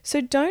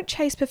 So don't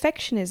chase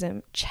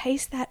perfectionism,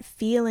 chase that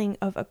feeling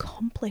of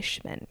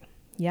accomplishment,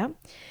 yeah?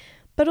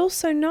 But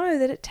also know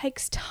that it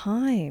takes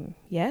time,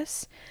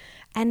 yes?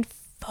 And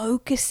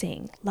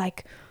focusing,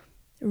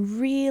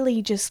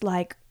 really just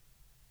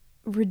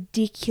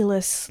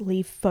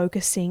ridiculously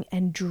focusing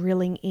and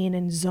drilling in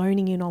and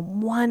zoning in on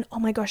one. Oh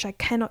my gosh, I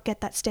cannot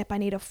get that step. I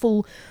need a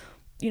full,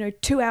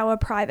 2-hour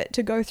private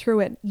to go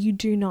through it. You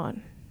do not.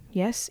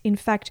 Yes. In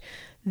fact,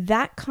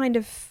 that kind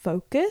of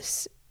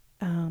focus,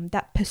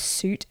 that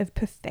pursuit of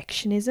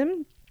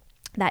perfectionism,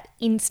 that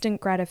instant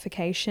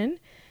gratification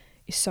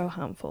is so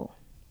harmful.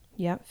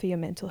 Yeah. For your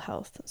mental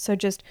health. So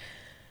just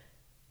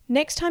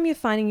next time you're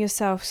finding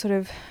yourself sort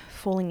of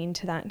falling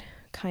into that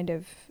kind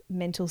of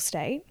mental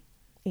state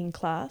in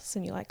class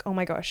and you're like, oh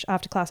my gosh,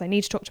 after class, I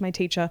need to talk to my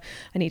teacher.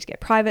 I need to get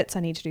privates.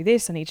 I need to do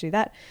this. I need to do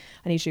that.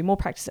 I need to do more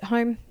practice at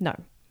home. No.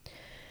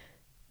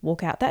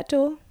 Walk out that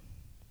door.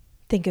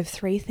 Think of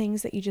 3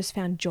 things that you just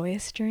found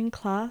joyous during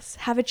class.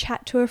 Have a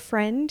chat to a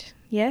friend.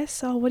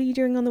 Yes. Oh, what are you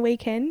doing on the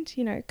weekend?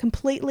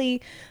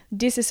 Completely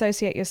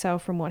disassociate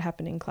yourself from what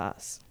happened in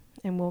class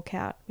and walk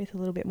out with a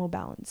little bit more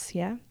balance.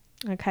 Yeah.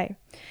 Okay.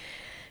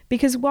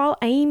 Because while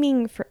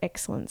aiming for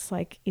excellence,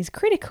 is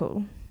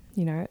critical,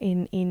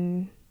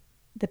 in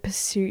the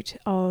pursuit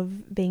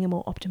of being a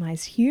more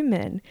optimized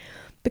human,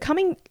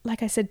 becoming,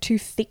 like I said, too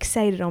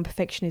fixated on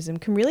perfectionism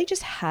can really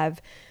just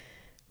have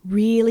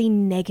really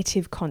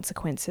negative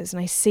consequences.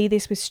 And I see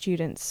this with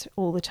students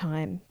all the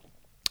time.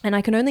 And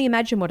I can only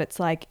imagine what it's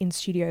like in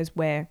studios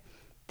where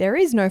there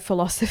is no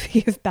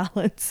philosophy of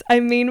balance. I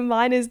mean,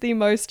 mine is the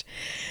most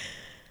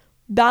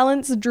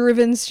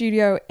balance-driven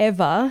studio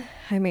ever.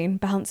 I mean,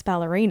 balance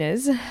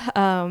ballerinas.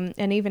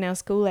 And even our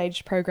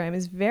school-age program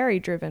is very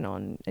driven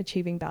on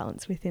achieving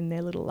balance within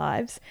their little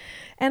lives.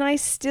 And I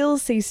still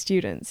see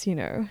students,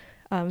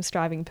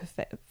 striving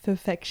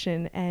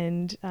perfection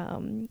and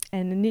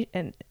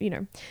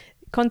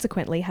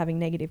consequently having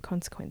negative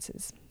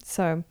consequences.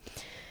 So,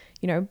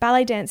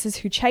 ballet dancers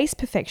who chase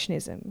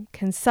perfectionism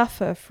can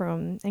suffer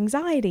from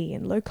anxiety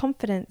and low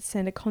confidence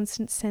and a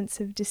constant sense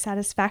of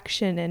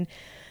dissatisfaction and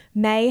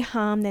may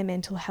harm their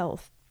mental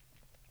health.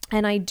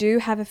 And I do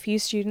have a few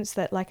students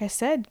that, like I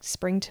said,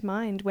 spring to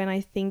mind when I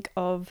think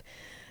of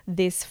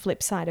this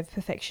flip side of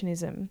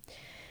perfectionism.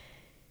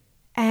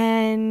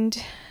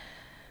 And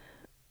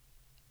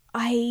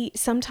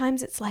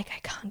sometimes it's like I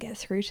can't get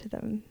through to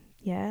them.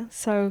 Yeah.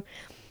 So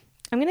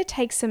I'm going to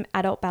take some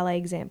adult ballet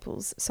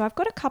examples. So I've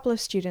got a couple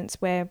of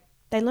students where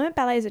they learnt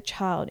ballet as a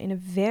child in a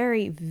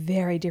very,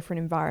 very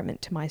different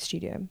environment to my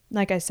studio.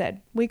 Like I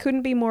said, we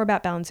couldn't be more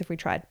about balance if we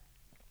tried.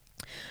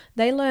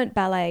 They learnt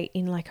ballet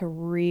in like a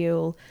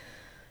real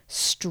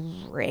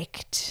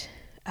strict,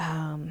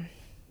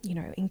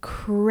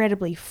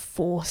 incredibly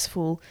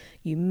forceful,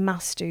 you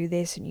must do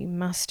this and you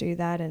must do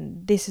that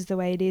and this is the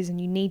way it is and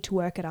you need to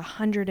work at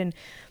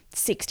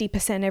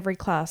 160% every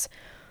class.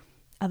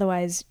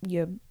 Otherwise,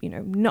 you're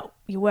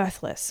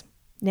worthless.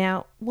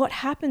 Now, what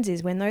happens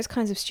is when those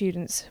kinds of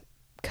students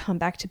come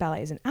back to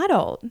ballet as an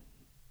adult,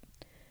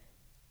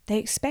 they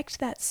expect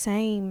that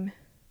same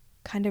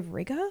kind of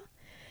rigor.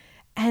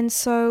 And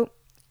so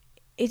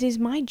it is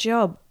my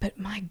job, but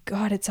my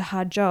God, it's a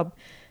hard job,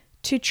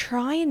 to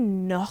try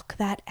and knock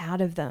that out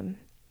of them.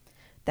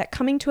 That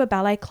coming to a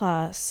ballet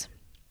class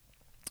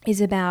is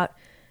about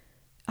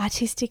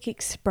artistic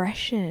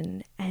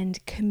expression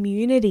and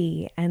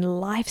community and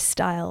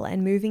lifestyle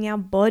and moving our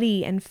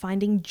body and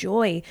finding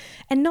joy.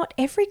 And not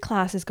every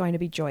class is going to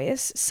be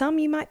joyous. Some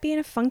you might be in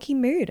a funky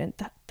mood and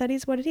that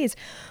is what it is.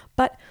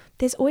 But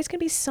there's always going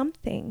to be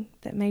something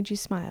that made you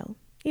smile,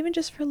 even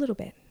just for a little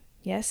bit.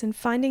 Yes, and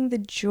finding the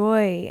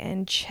joy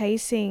and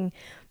chasing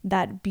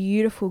that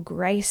beautiful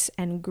grace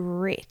and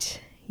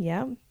grit.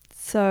 Yeah,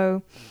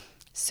 so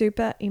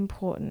super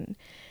important.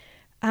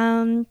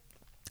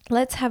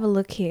 Let's have a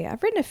look here.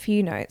 I've written a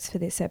few notes for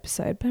this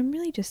episode, but I'm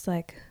really just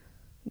like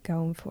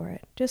going for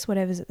it. Just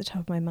whatever's at the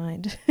top of my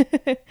mind.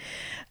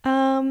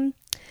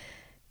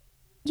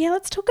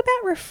 Let's talk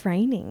about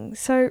reframing.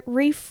 So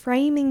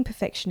reframing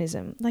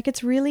perfectionism. Like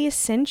it's really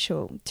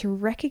essential to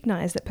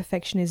recognize that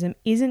perfectionism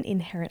isn't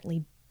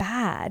inherently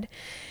bad,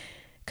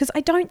 because I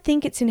don't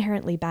think it's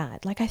inherently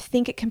bad. Like I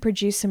think it can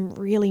produce some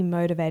really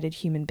motivated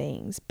human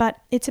beings, but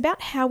it's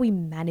about how we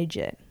manage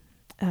it.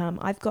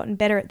 I've gotten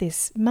better at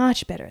this,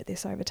 much better at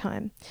this over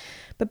time.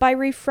 But by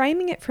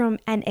reframing it from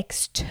an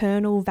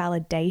external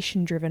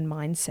validation-driven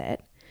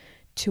mindset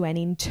to an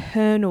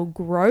internal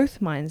growth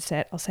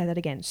mindset, I'll say that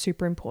again,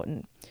 super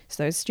important.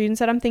 So those students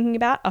that I'm thinking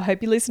about, I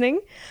hope you're listening.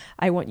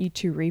 I want you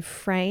to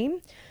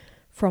reframe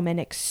from an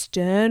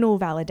external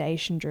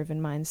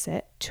validation-driven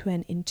mindset to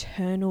an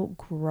internal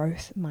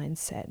growth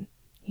mindset.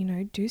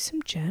 Do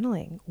some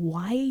journaling.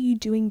 Why are you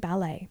doing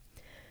ballet?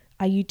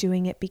 Are you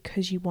doing it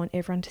because you want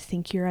everyone to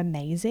think you're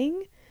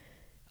amazing?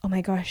 Oh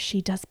my gosh,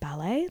 she does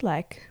ballet?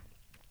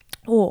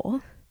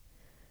 Or,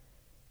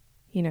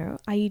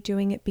 are you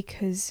doing it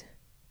because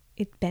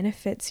it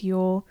benefits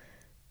your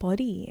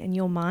body and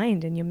your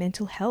mind and your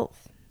mental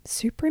health?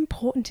 Super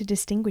important to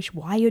distinguish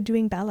why you're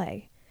doing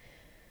ballet,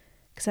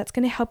 because that's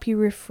going to help you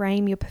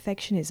reframe your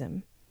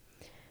perfectionism.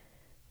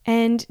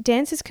 And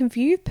dancers can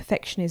view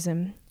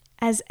perfectionism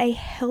as a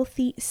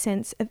healthy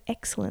sense of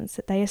excellence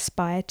that they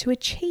aspire to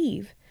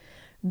achieve,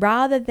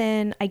 rather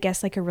than, I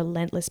guess, like a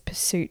relentless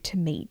pursuit to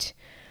meet,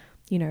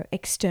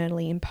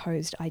 externally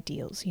imposed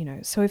ideals,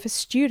 So if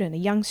a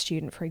young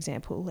student, for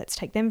example, let's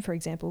take them for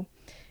example,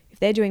 if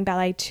they're doing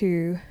ballet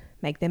to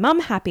make their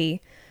mum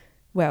happy,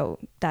 well,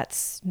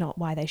 that's not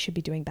why they should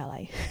be doing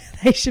ballet.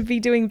 They should be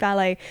doing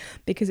ballet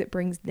because it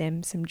brings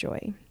them some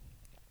joy.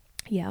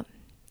 Yeah,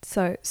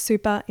 so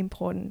super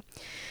important.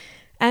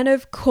 And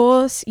of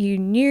course, you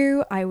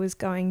knew I was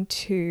going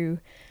to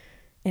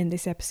end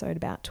this episode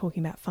about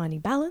talking about finding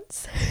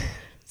balance.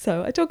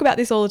 So I talk about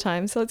this all the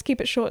time, so let's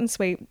keep it short and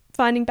sweet.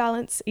 Finding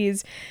balance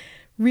is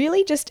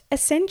really just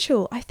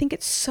essential. I think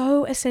it's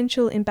so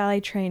essential in ballet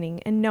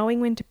training, and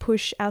knowing when to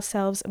push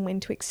ourselves and when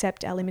to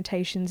accept our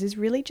limitations is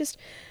really just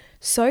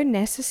so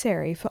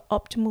necessary for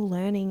optimal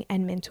learning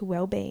and mental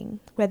well-being.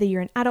 Whether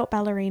you're an adult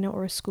ballerina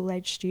or a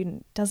school-age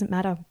student, doesn't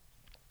matter.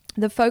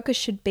 The focus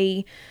should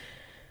be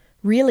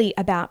really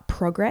about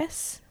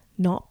progress,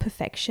 not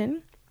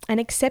perfection, and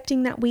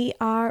accepting that we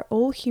are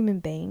all human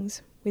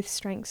beings with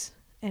strengths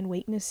and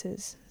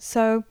weaknesses.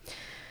 So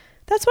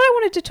that's what I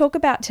wanted to talk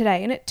about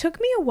today. And it took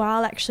me a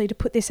while actually to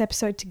put this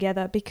episode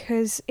together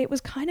because it was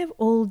kind of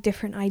all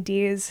different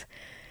ideas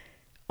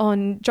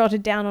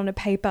jotted down on a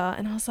paper.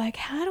 And I was like,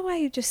 how do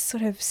I just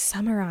sort of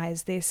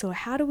summarize this? Or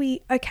how do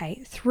we,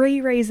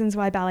 3 reasons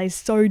why ballet is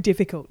so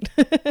difficult.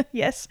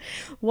 Yes.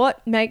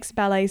 What makes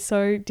ballet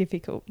so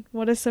difficult?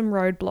 What are some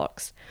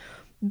roadblocks?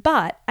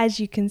 But as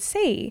you can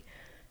see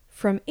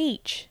from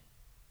each,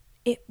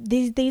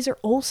 these are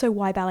also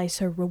why ballet is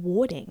so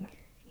rewarding,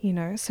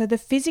 So the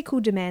physical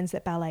demands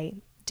that ballet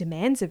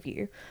demands of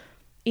you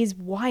is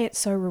why it's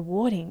so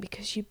rewarding,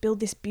 because you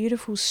build this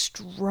beautiful,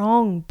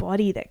 strong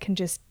body that can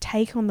just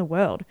take on the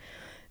world.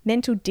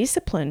 Mental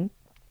discipline,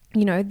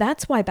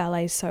 that's why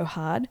ballet is so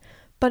hard,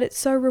 but it's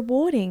so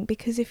rewarding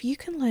because if you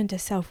can learn to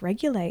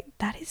self-regulate,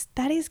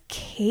 that is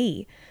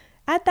key.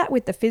 Add that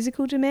with the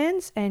physical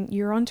demands and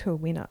you're on to a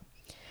winner.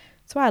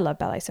 That's why I love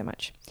ballet so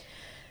much.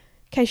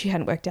 In case you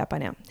hadn't worked out by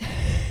now.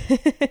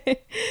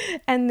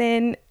 And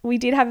then we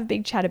did have a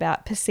big chat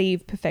about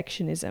perceived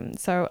perfectionism.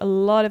 So a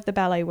lot of the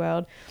ballet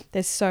world,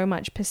 there's so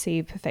much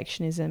perceived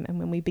perfectionism. And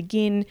when we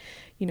begin,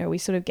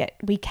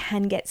 we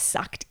can get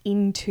sucked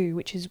into,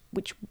 which is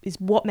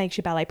what makes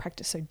your ballet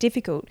practice so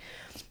difficult,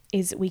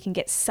 is we can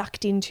get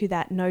sucked into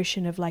that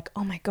notion of like,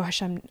 oh my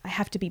gosh, I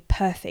have to be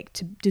perfect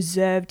to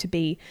deserve to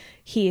be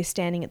here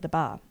standing at the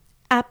bar.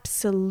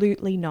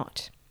 Absolutely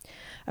not.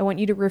 I want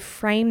you to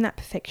reframe that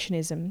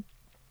perfectionism.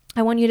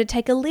 I want you to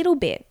take a little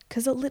bit,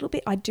 because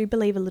I do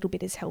believe a little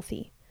bit is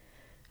healthy.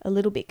 A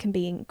little bit can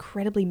be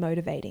incredibly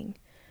motivating.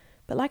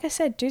 But like I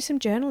said, do some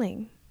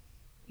journaling.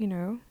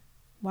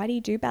 Why do you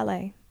do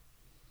ballet?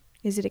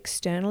 Is it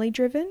externally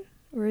driven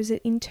or is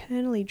it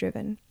internally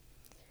driven?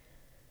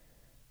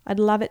 I'd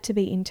love it to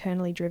be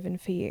internally driven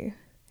for you,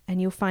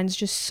 and you'll find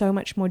just so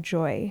much more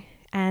joy.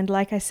 And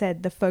like I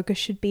said, the focus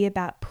should be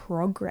about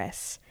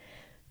progress,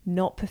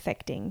 not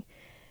perfecting,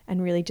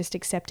 and really just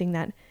accepting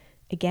that,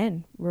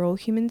 again, we're all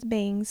human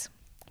beings.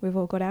 We've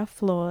all got our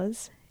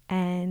flaws.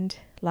 And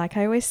like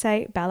I always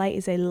say, ballet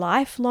is a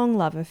lifelong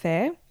love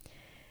affair.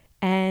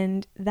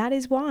 And that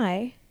is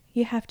why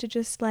you have to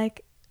just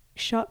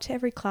show up to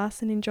every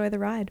class and enjoy the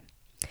ride.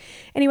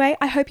 Anyway,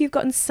 I hope you've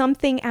gotten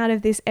something out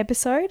of this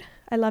episode.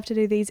 I love to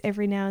do these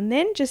every now and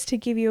then just to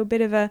give you a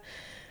bit of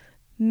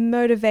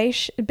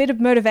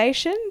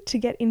motivation to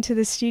get into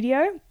the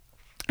studio.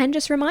 And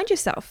just remind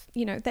yourself,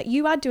 that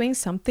you are doing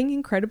something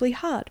incredibly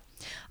hard.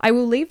 I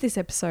will leave this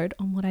episode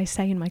on what I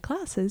say in my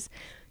classes.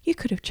 You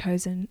could have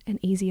chosen an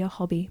easier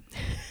hobby,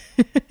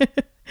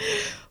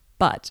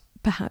 but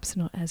perhaps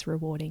not as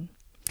rewarding.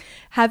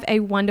 Have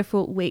a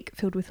wonderful week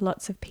filled with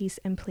lots of peace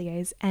and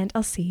pliés, and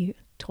I'll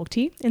talk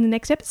to you in the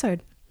next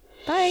episode.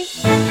 Bye.